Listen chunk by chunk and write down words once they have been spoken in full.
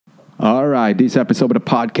All right, this episode of the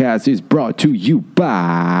podcast is brought to you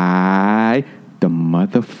by the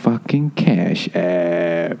motherfucking Cash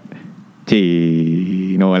App.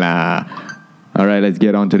 Tinola. All right, let's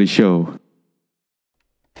get on to the show.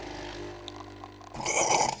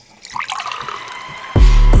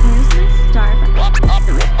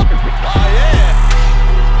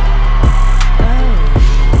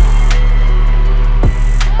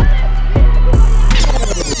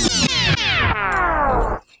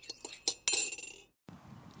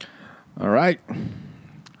 All right.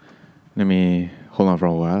 Let me hold on for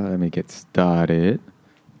a while. Let me get started.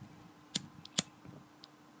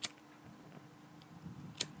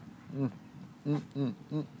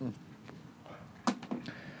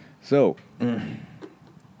 So,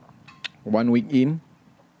 1 week in,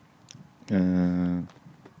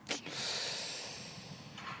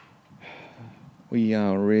 we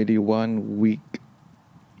are already 1 week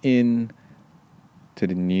in to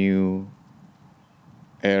the new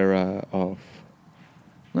era of,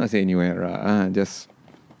 not say new era, just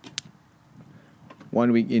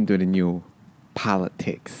 1 week into the new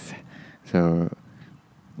politics. So,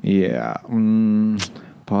 yeah,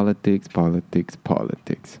 politics.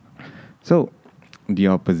 So, the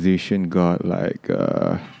opposition got like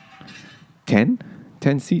 10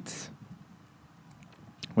 seats.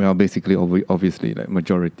 Well, basically, obviously, like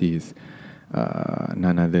majority is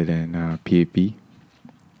none other than PAP.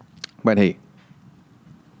 But hey,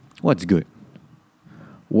 what's good?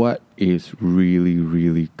 What is really,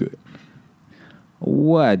 really good?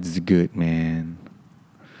 What's good, man?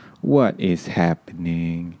 What is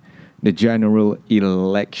happening? The general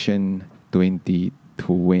election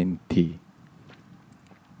 2020.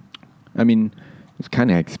 I mean, it's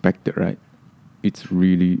kind of expected, right? It's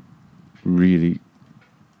really, really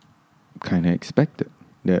kind of expected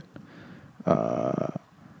that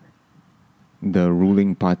the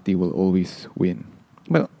ruling party will always win.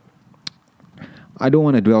 Well, I don't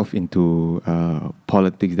want to delve into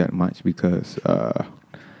politics that much because I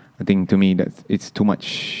think to me that it's too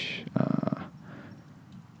much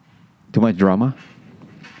drama.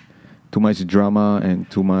 Too much drama and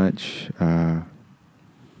too much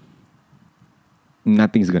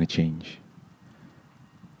nothing's gonna change.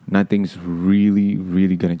 Nothing's really,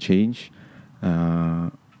 really gonna change.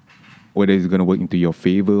 Whether it's gonna work into your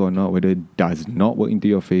favor or not, whether it does not work into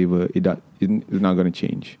your favor, it's not gonna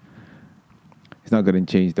change. It's not gonna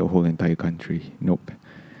change the whole entire country. Nope.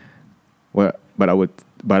 Well, but I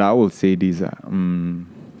will say this.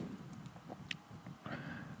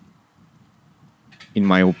 In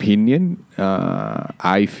my opinion,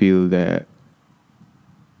 I feel that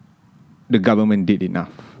the government did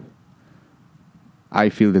enough. I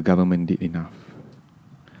feel the government did enough.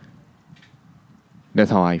 That's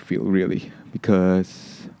how I feel, really.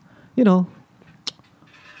 Because,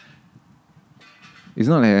 it's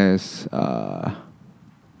not as,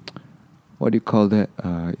 what do you call that?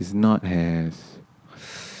 It's not as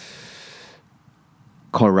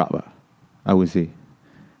corrupt, I would say.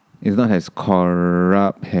 It's not as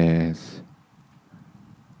corrupt as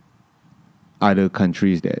other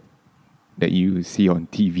countries that you see on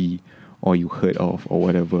TV or you heard of or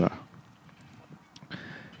whatever.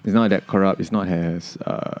 It's not that corrupt. It's not as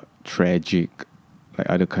tragic like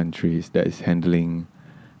other countries that is handling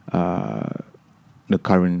the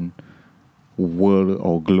current world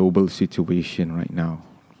or global situation right now.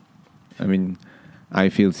 I mean, I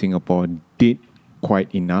feel Singapore did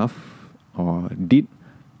quite enough, or they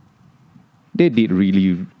did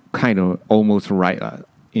really kind of almost right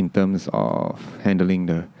in terms of handling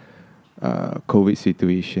the COVID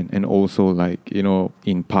situation, and also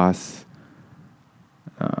in past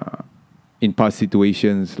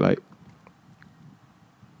situations like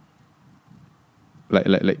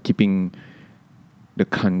keeping the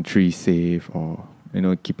country safe, or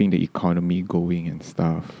keeping the economy going and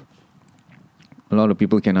stuff. A lot of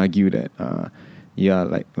people can argue that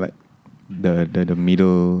the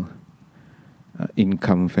middle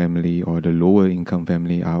income family or the lower income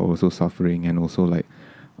family are also suffering, and also like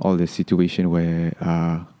all the situation where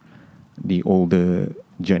the older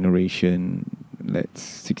generation, let's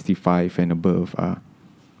 65 and above, are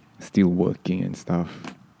still working and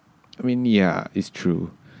stuff. I mean, yeah, it's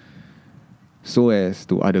true. So as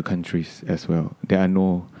to other countries as well. There are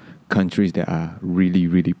no countries that are really,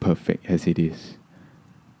 really perfect as it is.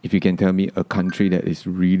 If you can tell me a country that is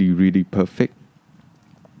really, really perfect,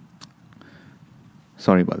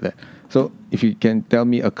 sorry about that. So if you can tell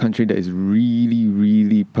me a country that is really,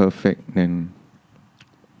 really perfect, then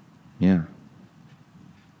yeah,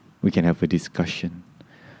 we can have a discussion.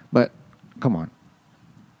 But come on,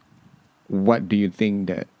 what do you think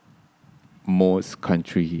that most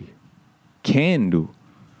country can do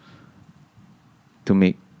to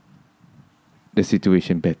make the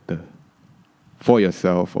situation better for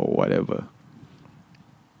yourself or whatever.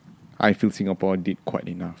 I feel Singapore did quite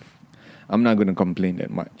enough. I'm not going to complain that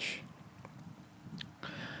much.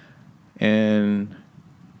 And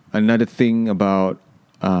another thing about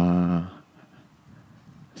some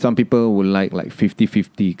people would like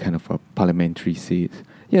 50-50 kind of a parliamentary seats.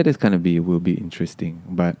 Yeah, that's kind of will be interesting.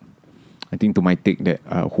 But I think to my take that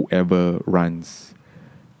whoever runs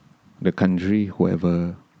the country,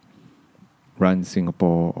 whoever runs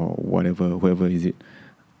Singapore or whatever, whoever is it,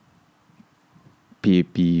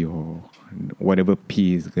 PAP or whatever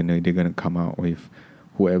P is they're gonna come out with,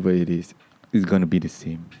 whoever it is gonna be the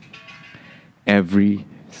same. Every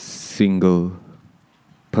single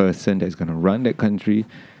person that's gonna run that country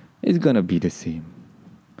is gonna be the same.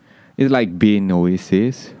 It's like Bin always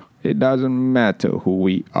says, it doesn't matter who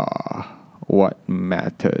we are. What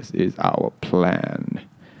matters is our plan.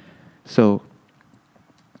 So,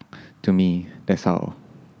 to me, that's how.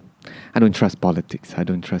 I don't trust politics. I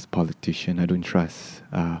don't trust politicians. I don't trust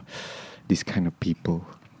these kind of people.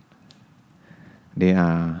 They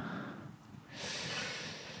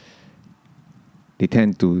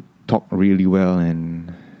tend to talk really well,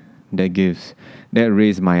 and that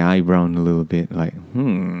raised my eyebrow a little bit. Like,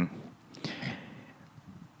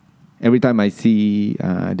 Every time I see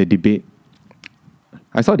the debate,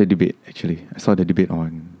 I saw the debate actually. I saw the debate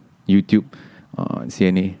on YouTube, on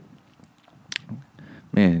CNA.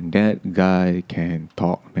 Man, that guy can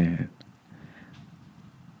talk, man.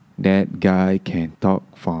 That guy can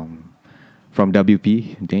talk from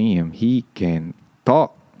WP. Damn, he can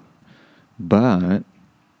talk. But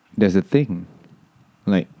there's a thing.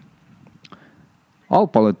 Like, all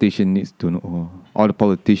the politicians need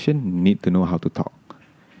to know how to talk.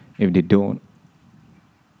 If they don't,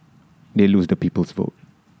 they lose the people's vote.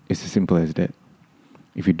 It's as simple as that.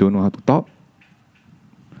 If you don't know how to talk,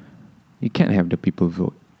 you can't have the people's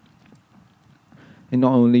vote. And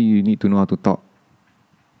not only you need to know how to talk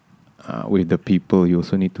with the people, you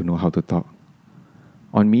also need to know how to talk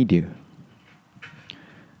on media.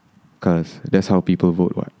 Because that's how people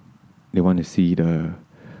vote, what? They want to see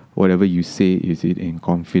whatever you say, is it in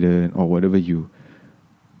confidence, or whatever you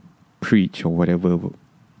preach, or whatever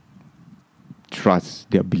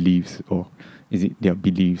trust their beliefs, or is it their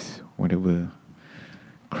beliefs, whatever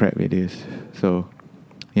crap it is. So,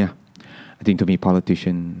 yeah. I think to me,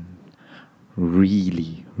 politicians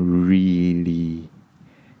really, really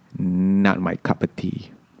not my cup of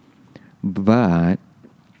tea. But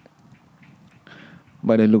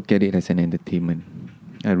I look at it as an entertainment.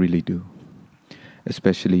 I really do.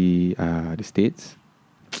 Especially the States.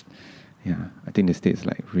 Yeah, I think the States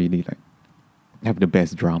really have the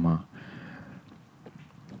best drama.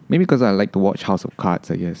 Maybe because I like to watch House of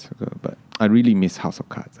Cards, I guess. But I really miss House of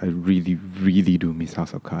Cards. I really, really do miss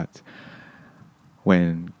House of Cards.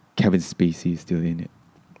 When Kevin Spacey is still in it.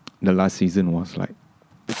 The last season was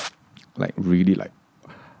really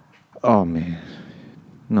oh man.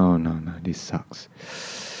 No, this sucks.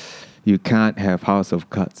 You can't have House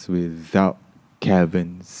of Cards without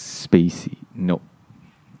Kevin Spacey. No.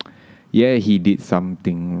 Yeah, he did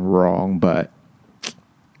something wrong, but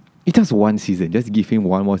it's just one season. Just give him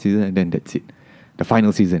one more season and then that's it. The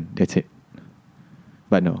final season, that's it.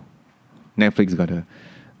 But no. Netflix gotta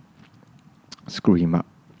screw him up.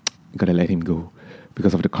 Gotta let him go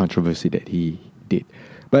because of the controversy that he did.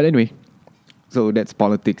 But anyway, so that's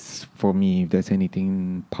politics for me. If there's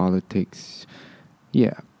anything politics,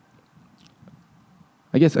 yeah.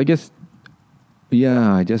 I guess.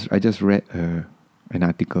 Yeah, I just read an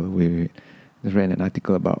article. Just read an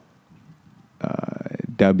article about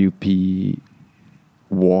WP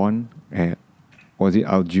won at, was it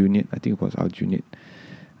Aljunied? I think it was Aljunied.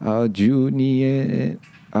 Aljunied.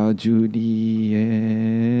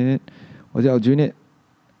 Was it Aljunied?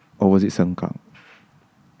 Or was it Sengkang?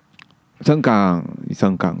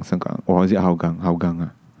 Sengkang. Or was it Hougang?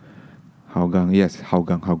 Hougang, yes,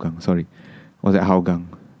 Hougang. Sorry. Was it Hougang?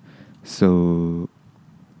 So,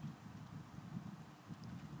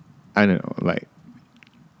 I don't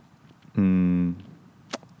know,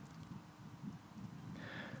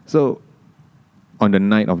 so, on the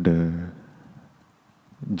night of the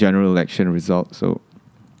general election result, so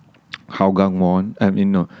Hougang won. I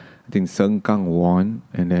think Sengkang won,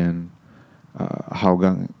 and then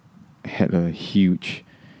Hougang had a huge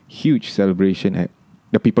celebration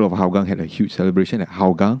the people of Hougang had a huge celebration at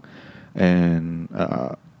Hougang, and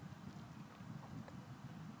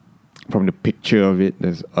from the picture of it,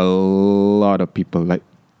 there's a lot of people,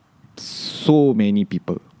 so many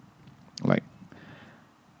people,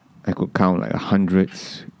 I could count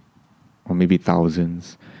hundreds or maybe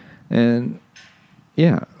thousands. And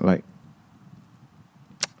yeah, like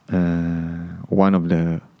one of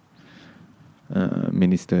the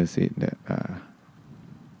ministers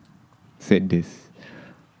said this.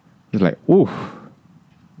 It's like, oof,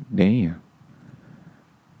 damn.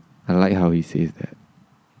 I like how he says that.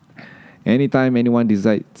 Anytime anyone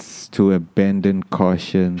decides to abandon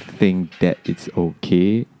caution, think that it's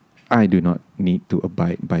okay, I do not need to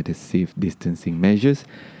abide by the safe distancing measures.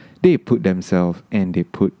 They put themselves and they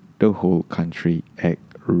put the whole country at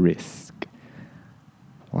risk.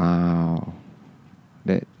 Wow.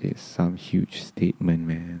 That is some huge statement,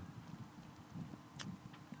 man.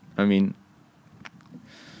 I mean,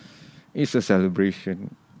 it's a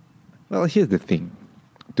celebration. Well, here's the thing.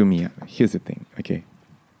 To me, here's the thing, okay?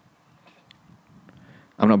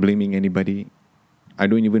 I'm not blaming anybody. I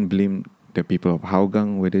don't even blame the people of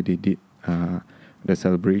Hougang whether they did the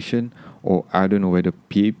celebration, or I don't know whether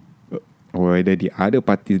or whether the other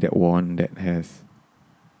parties that won that has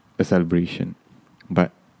a celebration,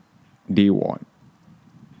 but they won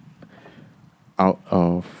out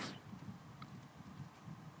of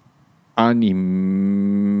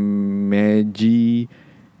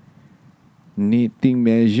unimaginating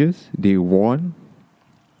measures. They won.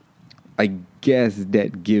 I guess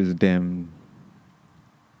that gives them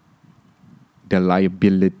the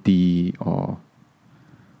liability, or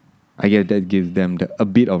I guess that gives them a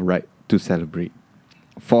bit of right to celebrate.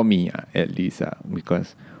 For me, at least,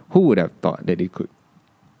 because who would have thought that they could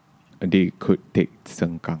take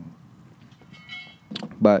Sengkang?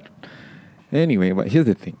 But anyway, but here's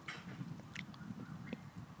the thing.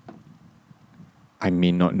 I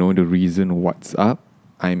may not know the reason what's up.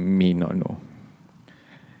 I may not know.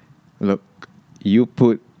 Look, you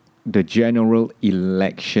put the general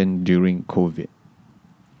election during COVID.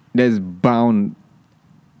 It's bound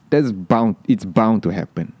to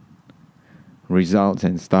happen. Results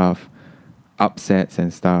and stuff, upsets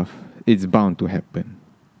and stuff, it's bound to happen.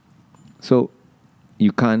 So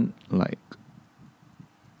you can't like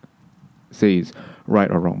say it's right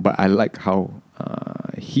or wrong. But I like how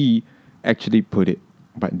he actually put it,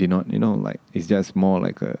 but did not, like it's just more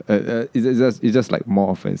like it's just like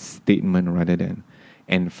more of a statement rather than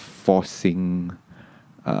enforcing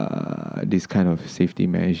these kind of safety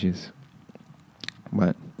measures.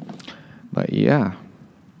 But yeah,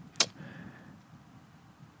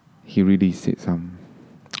 he really said some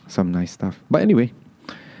nice stuff. But anyway,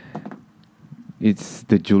 it's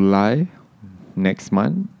the July next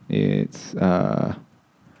month. It's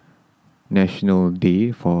National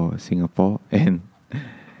Day for Singapore, and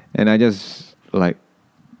I just like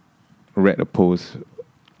read a post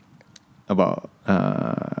about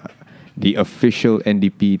the official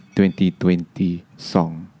NDP 2020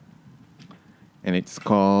 song, and it's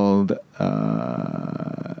called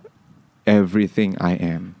Everything I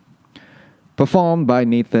Am, performed by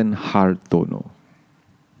Nathan Hartono.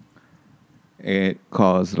 It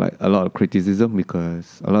caused like a lot of criticism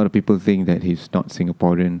because a lot of people think that he's not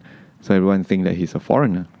Singaporean, so everyone think that he's a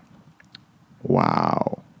foreigner.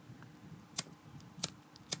 Wow.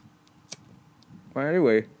 But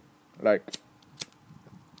anyway, like,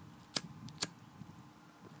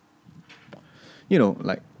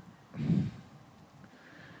 like,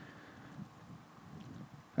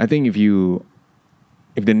 I think if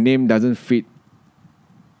the name doesn't fit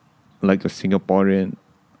like a Singaporean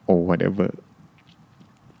or whatever,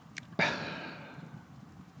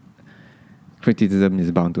 criticism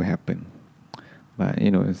is bound to happen. But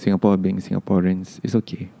Singapore being Singaporeans is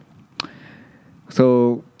okay.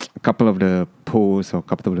 So a couple of the posts or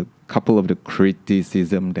couple of the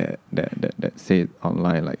criticism that said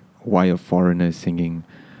online, like, why a foreigner singing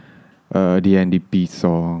the NDP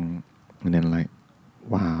song, and then like,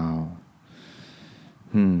 wow,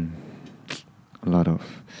 a lot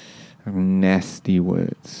of nasty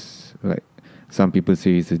words. Like, some people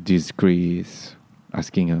say it's a disgrace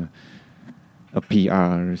asking a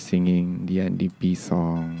PR singing the NDP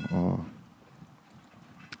song, or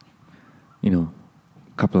a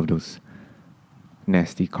couple of those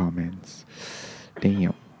nasty comments.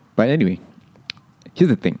 Damn. But anyway, here's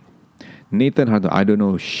the thing. Nathan Hartono, I don't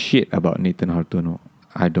know shit about Nathan Hartono.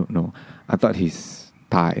 I don't know. I thought he's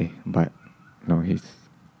Thai, but no, he's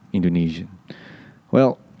Indonesian.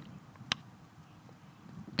 Well,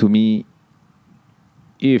 to me,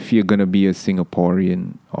 if you're gonna be a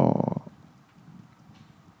Singaporean or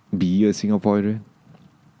be a Singaporean,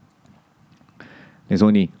 there's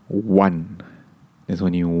only one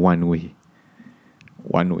way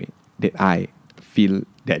that I feel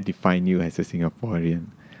that define you as a Singaporean.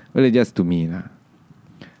 Well, it's just to me lah.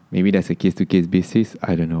 Maybe that's a case-to-case basis.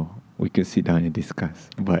 I don't know. We could sit down and discuss.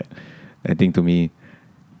 But I think to me,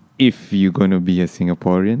 if you're gonna be a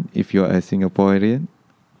Singaporean, if you're a Singaporean,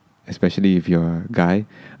 especially if you're a guy,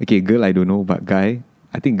 okay, girl I don't know, but guy,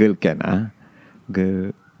 I think girl can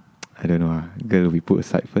girl, I don't know girl we put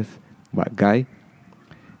aside first, but guy,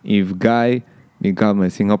 if guy become a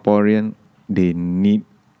Singaporean, they need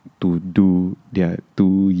to do their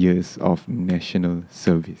 2 years of national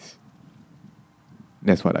service.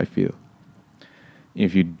 That's what I feel.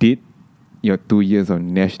 If you did your 2 years of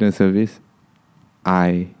national service,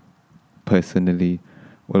 I personally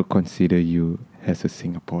will consider you as a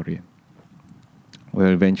Singaporean. Well,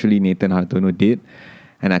 eventually Nathan Hartono did,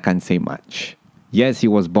 and I can't say much. Yes, he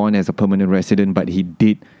was born as a permanent resident, but he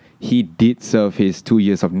did serve his 2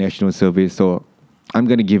 years of national service, so I'm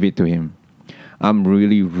gonna give it to him. I'm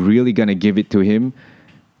really, really gonna give it to him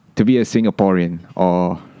to be a Singaporean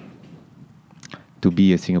or to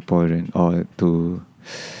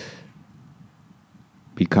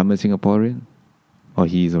become a Singaporean, or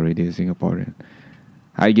he's already a Singaporean.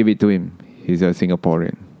 I give it to him. He's a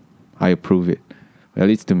Singaporean. I approve it. Well,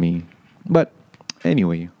 it's to me. But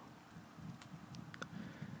anyway,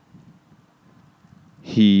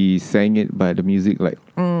 he sang it, but the music like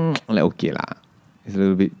okay lah. It's a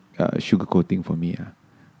little bit sugarcoating for me.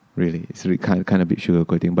 Really, it's really kind of bit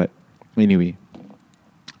sugarcoating. But anyway,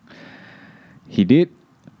 he did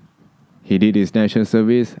his national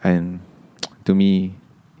service, and to me,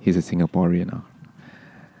 he's a Singaporean.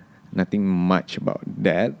 Nothing much about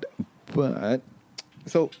that. But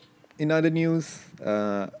so in other news,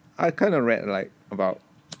 I kind of read like about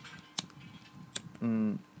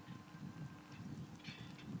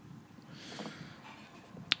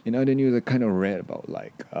in other news, I kind of read about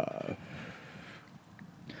like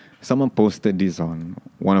someone posted this on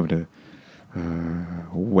one of the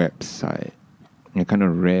website. I kind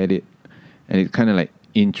of read it, and it kind of like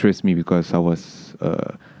interests me because I was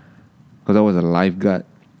a lifeguard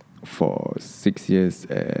for 6 years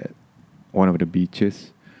at one of the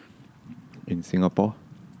beaches in Singapore,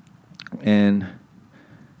 and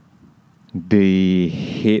the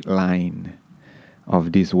headline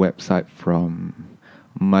of this website from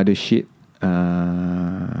Mothership.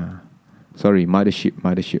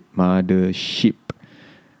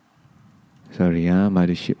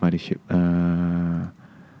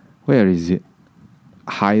 Where is it?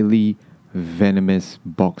 Highly venomous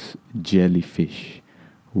box jellyfish.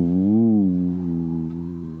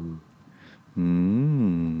 Ooh.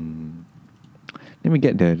 Let me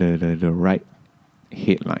get the right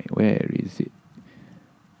headline. Where is it?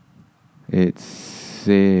 It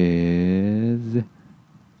says...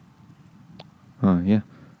 yeah.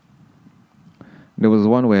 There was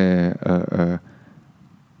one where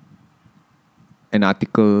an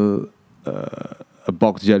article, a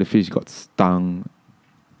box jellyfish got stung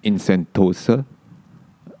in Sentosa,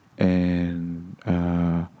 and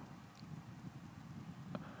a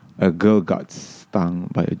girl got stung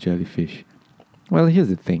by a jellyfish. Well, here's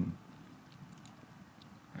the thing.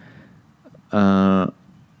 Oh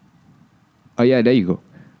yeah, there you go.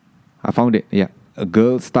 I found it. Yeah. A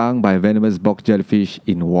girl stung by a venomous box jellyfish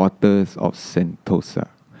in waters of Sentosa.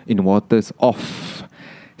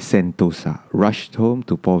 Rushed home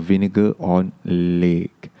to pour vinegar on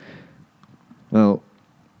leg. Well,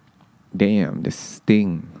 damn, the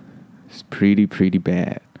sting is pretty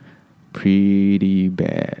bad. Pretty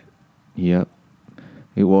bad. Yep.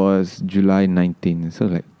 It was July 19th. So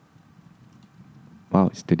like, wow,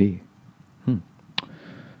 it's today.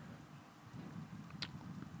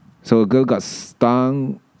 So a girl got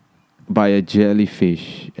stung by a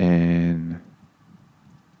jellyfish, and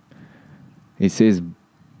it says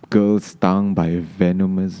girl stung by a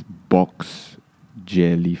venomous box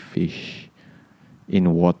jellyfish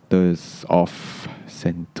in waters of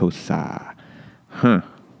Sentosa.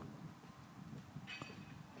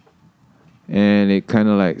 And it kind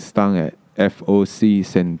of like stung at FOC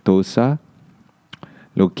Sentosa,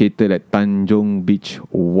 located at Tanjong Beach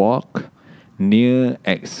Walk, near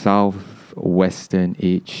at southwestern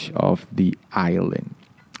edge of the island.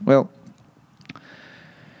 Well,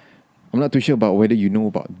 I'm not too sure about whether you know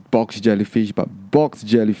about box jellyfish, but box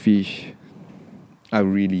jellyfish are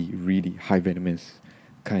really high venomous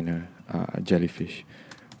kind of jellyfish.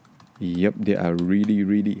 Yep, they are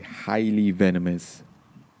really highly venomous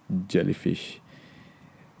jellyfish.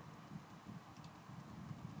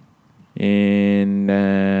 And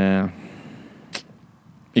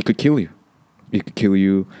it could kill you. It could kill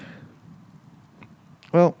you,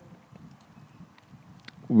 well,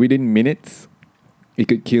 within minutes. It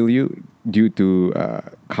could kill you due to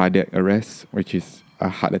cardiac arrest, which is a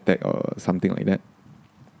heart attack or something like that.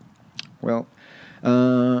 Well,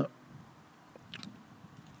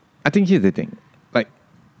 I think here's the thing. Like,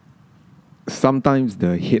 sometimes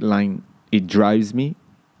the headline, it drives me.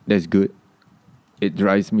 That's good. It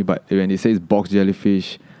drives me. But when it says box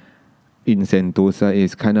jellyfish in Sentosa,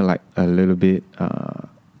 it's kind of like a little bit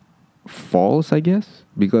false, I guess.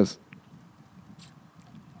 Because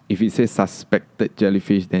if it says suspected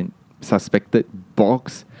jellyfish, then suspected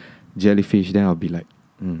box jellyfish, then I'll be like,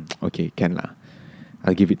 okay, can lah.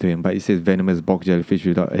 I'll give it to him. But it says venomous box jellyfish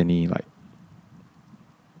without any like,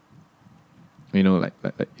 you know, like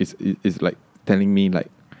it's like telling me like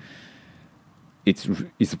it's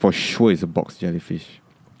for sure it's a box jellyfish.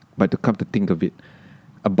 But to come to think of it,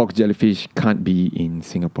 a box jellyfish can't be in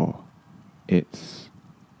Singapore. It's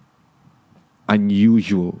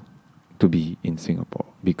unusual to be in Singapore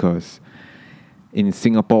because in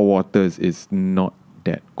Singapore waters it's not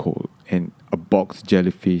that cold, and a box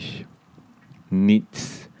jellyfish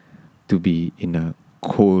needs to be in a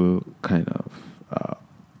cold kind of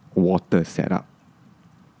water setup,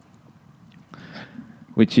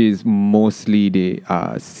 which is mostly they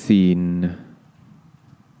are seen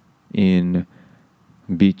in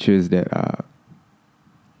beaches that are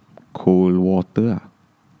cold water,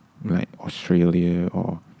 like Australia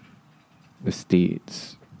or the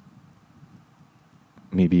States,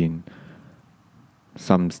 maybe in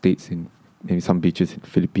some states, in maybe some beaches in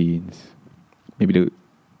Philippines. Maybe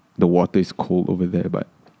the water is cold over there, but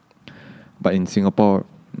in Singapore,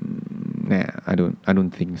 nah, I don't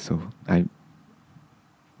think so. I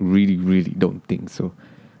really don't think so.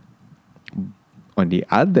 On the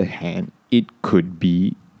other hand, it could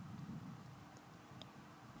be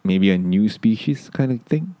maybe a new species kind of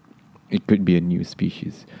thing. It could be a new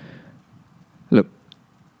species. Look,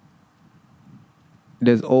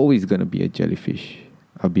 there's always going to be a jellyfish.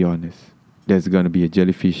 I'll be honest. There's going to be a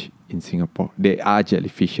jellyfish in Singapore. There are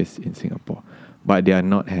jellyfishes in Singapore, but they are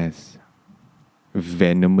not as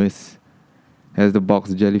venomous as the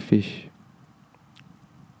box jellyfish.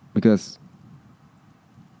 Because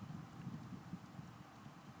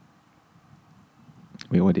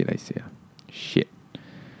wait, what did I say? Shit.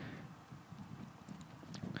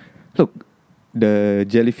 Look, the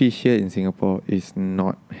jellyfish here in Singapore is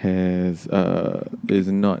not as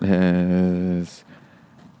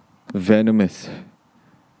venomous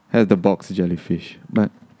as the box jellyfish.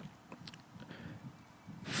 But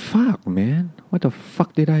fuck, man, what the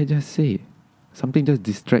fuck did I just say? Something just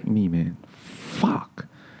distract me, man. Fuck.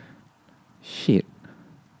 Shit.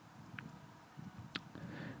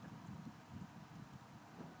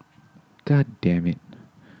 God damn it.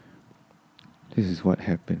 This is what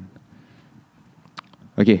happened.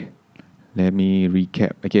 Okay, let me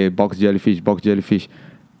recap. Okay, box jellyfish.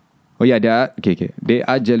 Oh yeah, there are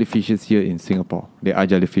jellyfishes here in Singapore. There are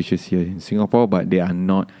jellyfishes here in Singapore, but they are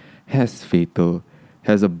not as fatal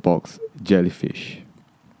as a box jellyfish.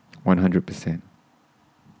 100%.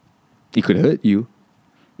 It could hurt you.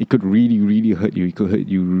 It could really hurt you. It could hurt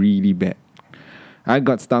you really bad. I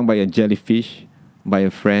got stung by a jellyfish by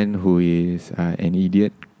a friend who is an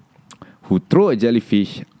idiot who threw a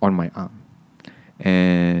jellyfish on my arm.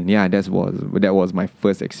 And yeah, that was my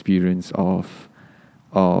first experience of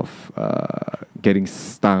getting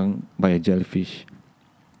stung by a jellyfish.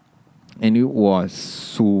 And it was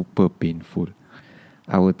super painful.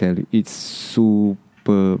 I will tell you, it's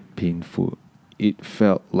super painful. It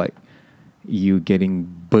felt like you getting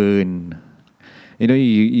burned. You know,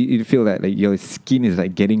 you feel that like your skin is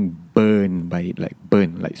like getting burned by it, like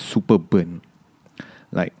super burn.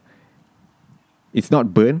 Like it's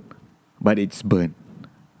not burn, but it's burn.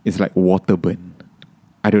 It's like water burn.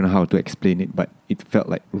 I don't know how to explain it, but it felt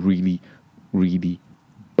like really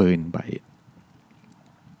burned by it.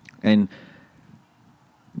 And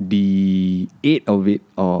the aid of it,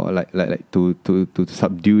 or like to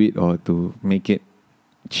subdue it or to make it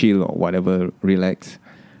chill or whatever, relax,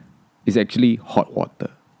 is actually hot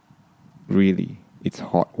water. Really, it's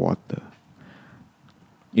hot water.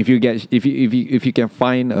 If you can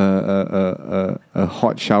find a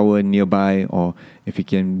hot shower nearby, or if you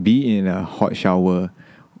can be in a hot shower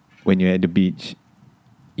when you're at the beach,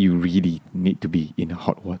 you really need to be in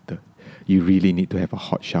hot water. You really need to have a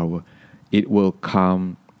hot shower. It will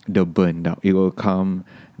calm the burn down. It will calm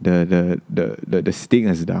the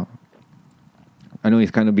stingers down. I know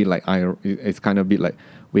it's kind of bit like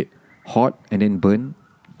wait, hot and then burn.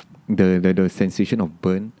 The sensation of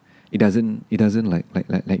burn. It doesn't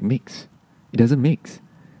like mix. It doesn't mix.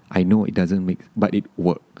 I know it doesn't mix, but it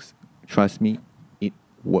works. Trust me, it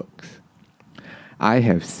works. I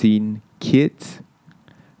have seen kids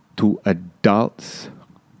to adults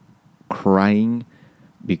crying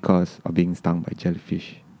because of being stung by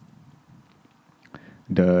jellyfish.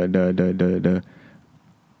 The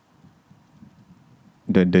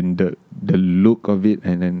the look of it,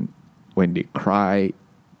 and then when they cry,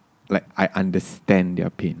 like I understand their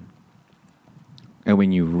pain. And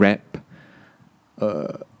when you wrap,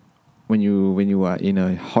 when you are in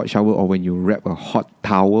a hot shower, or when you wrap a hot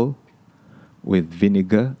towel with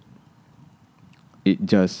vinegar, it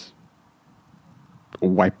just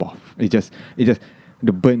wipe off. It just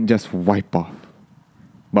the burn just wipe off.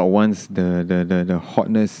 But once the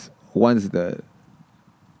hotness, once the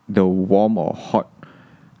warm or hot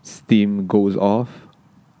steam goes off,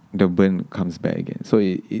 the burn comes back again. So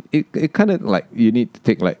it kind of like you need to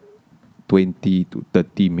take like 20 to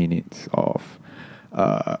 30 minutes of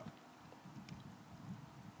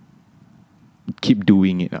keep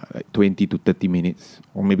doing it, like 20 to 30 minutes,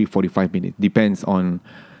 or maybe 45 minutes, depends on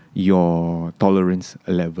your tolerance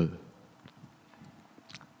level.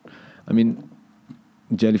 I mean,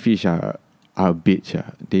 jellyfish are a bitch.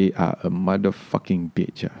 They are a motherfucking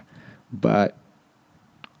bitch. But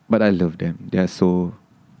I love them. They are so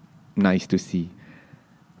nice to see.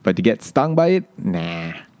 But to get stung by it,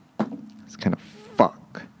 nah. It's kind of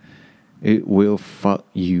fuck. It will fuck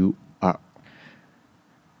you up.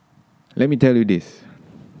 Let me tell you this.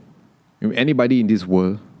 If anybody in this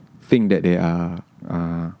world think that they are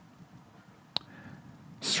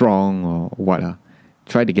strong or what,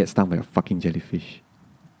 try to get stung by a fucking jellyfish.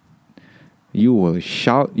 You will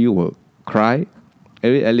shout, you will cry.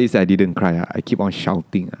 At least I didn't cry. I keep on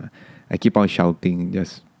shouting. I keep on shouting,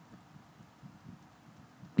 just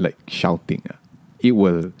like shouting. It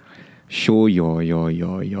will show your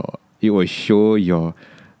it will show your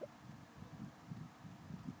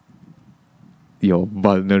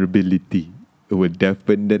vulnerability. It will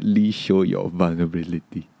definitely show your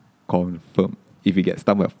vulnerability. Confirm. If you get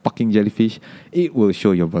stung by a fucking jellyfish, it will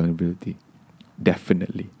show your vulnerability.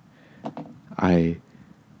 Definitely. I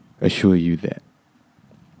assure you that.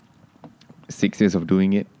 6 years of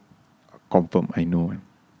doing it, confirm, I know.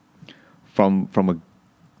 From a,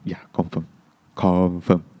 yeah, confirm.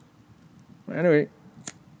 Anyway,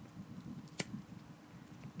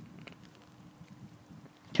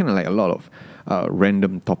 kind of like a lot of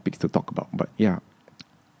random topics to talk about, but yeah,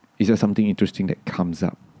 is there something interesting that comes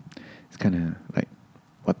up? It's kind of like,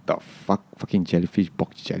 what the fuck, fucking jellyfish,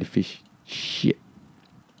 box jellyfish, shit.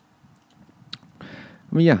 I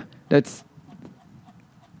mean, yeah, that's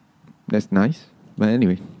nice. But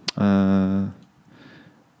anyway, I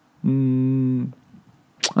don't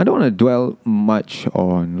want to dwell much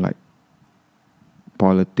on like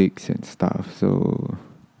politics and stuff. So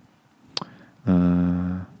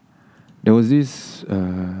there was this.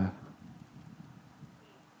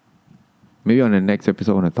 Maybe on the next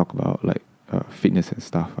episode, I want to talk about like fitness and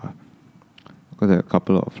stuff. Because there are a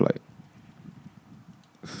couple of like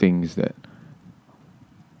things that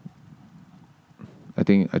I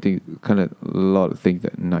think kind of a lot of things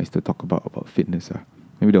that are nice to talk about fitness.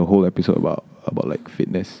 Maybe the whole episode about like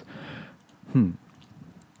fitness. But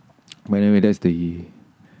anyway, that's the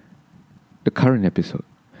current episode.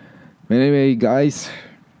 But anyway, guys,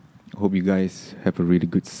 I hope you guys have a really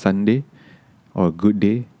good Sunday or a good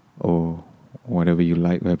day or whatever you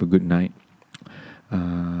like. Have a good night.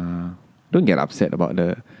 Don't get upset about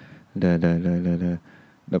the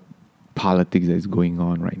politics that is going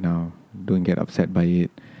on right now. Don't get upset by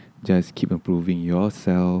it. Just keep improving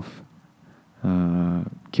yourself.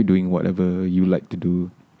 Keep doing whatever you like to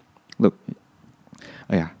do. Look,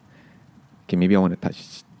 yeah. Okay, maybe I want to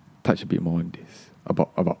touch a bit more on this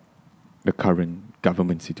about the current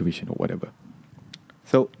government situation or whatever.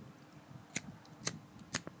 So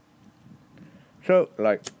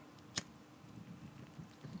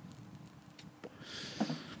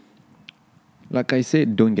like I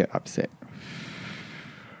said, don't get upset.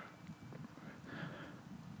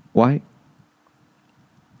 Why?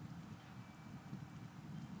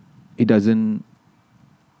 It doesn't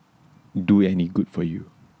do any good for you.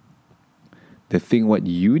 The thing what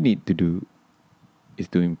you need to do is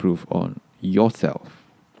to improve on yourself.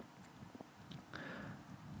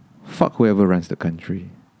 Fuck whoever runs the country.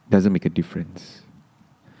 Doesn't make a difference.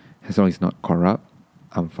 As long as it's not corrupt,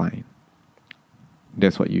 I'm fine.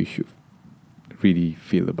 That's what you should really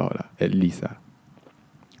feel about at least.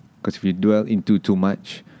 Because if you dwell into too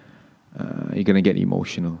much, you're gonna get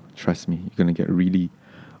emotional. Trust me, you're gonna get really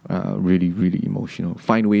emotional.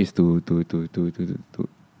 Find ways to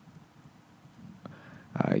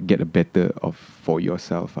get a better of for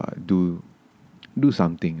yourself. Do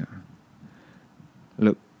something.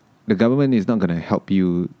 Look, the government is not gonna help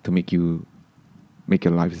you to make your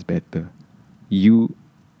lives better. You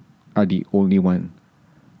are the only one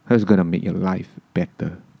who's gonna make your life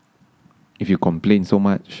better. If you complain so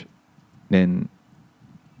much, then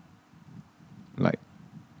like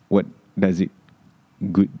does it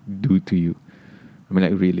good do to you? I mean,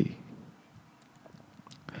 like, really.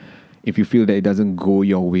 If you feel that it doesn't go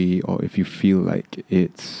your way, or if you feel like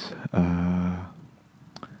it's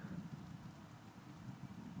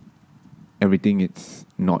everything it's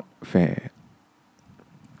not fair,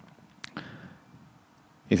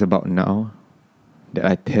 it's about now that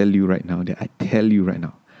I tell you right now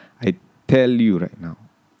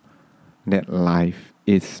that life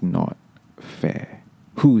is not fair.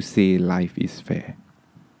 Who say life is fair?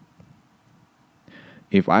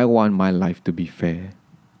 If I want my life to be fair,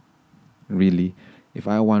 really, if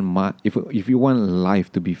you want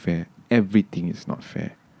life to be fair, everything is not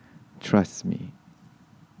fair. Trust me.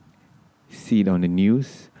 See it on the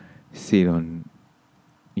news, see it on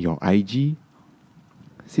your IG,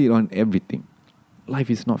 see it on everything. Life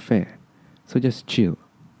is not fair. So just chill.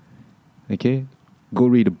 Okay? Go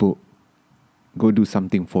read a book. Go do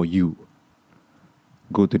something for you.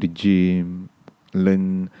 Go to the gym,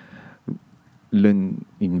 learn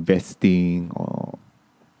investing, or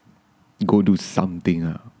go do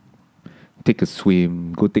something. Take a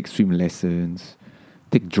swim, go take swim lessons,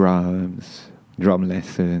 take drum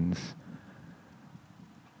lessons.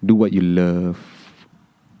 Do what you love.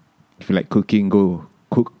 If you like cooking, go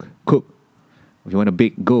cook. If you want to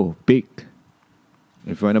bake, go bake.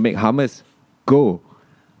 If you want to make hummus, go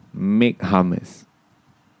make hummus.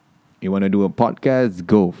 You want to do a podcast,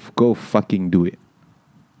 go fucking do it.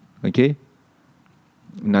 Okay?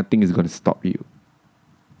 Nothing is going to stop you.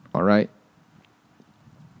 Alright?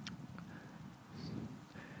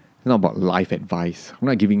 It's not about life advice. I'm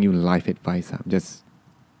not giving you life advice. I'm just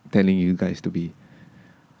telling you guys to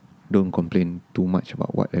don't complain too much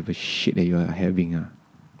about whatever shit that you are having. And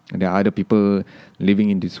there are other people living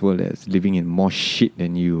in this world that's living in more shit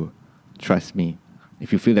than you. Trust me.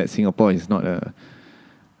 If you feel that Singapore is not a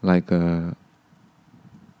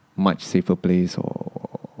much safer place,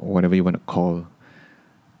 or whatever you want to call,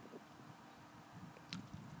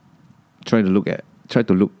 try to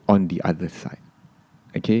look on the other side.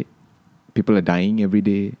 Okay? People are dying every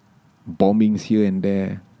day, bombings here and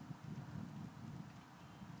there.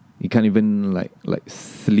 You can't even like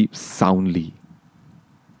sleep soundly.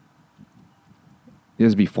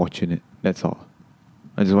 Just be fortunate. That's all.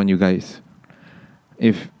 I just want you guys.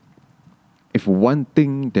 If one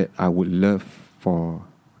thing that I would love for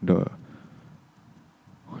the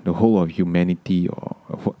whole of humanity, or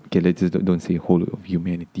okay, let's just don't say whole of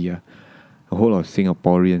humanity. The whole of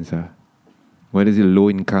Singaporeans, whether it's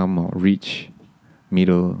low income or rich,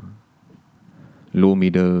 middle, low,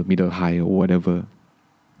 middle high, or whatever.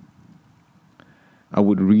 I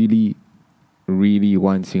would really, really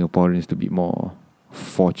want Singaporeans to be more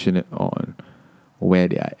fortunate on where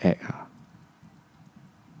they are at.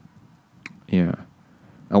 Yeah.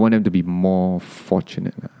 I want them to be more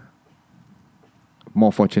fortunate.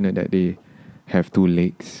 More fortunate that they have 2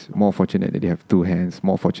 legs. More fortunate that they have 2 hands.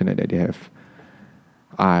 More fortunate that they have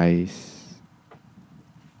eyes.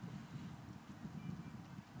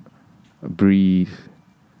 Breathe.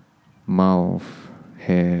 Mouth.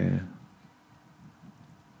 Hair.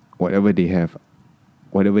 Whatever they have,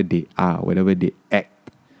 whatever they are, whatever they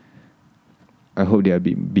act, I hope they'll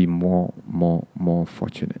be more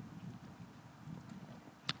fortunate.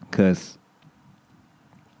 Because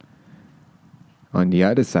on the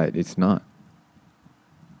other side, it's not.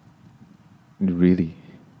 Really.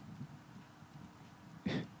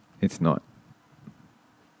 It's not.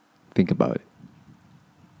 Think about it.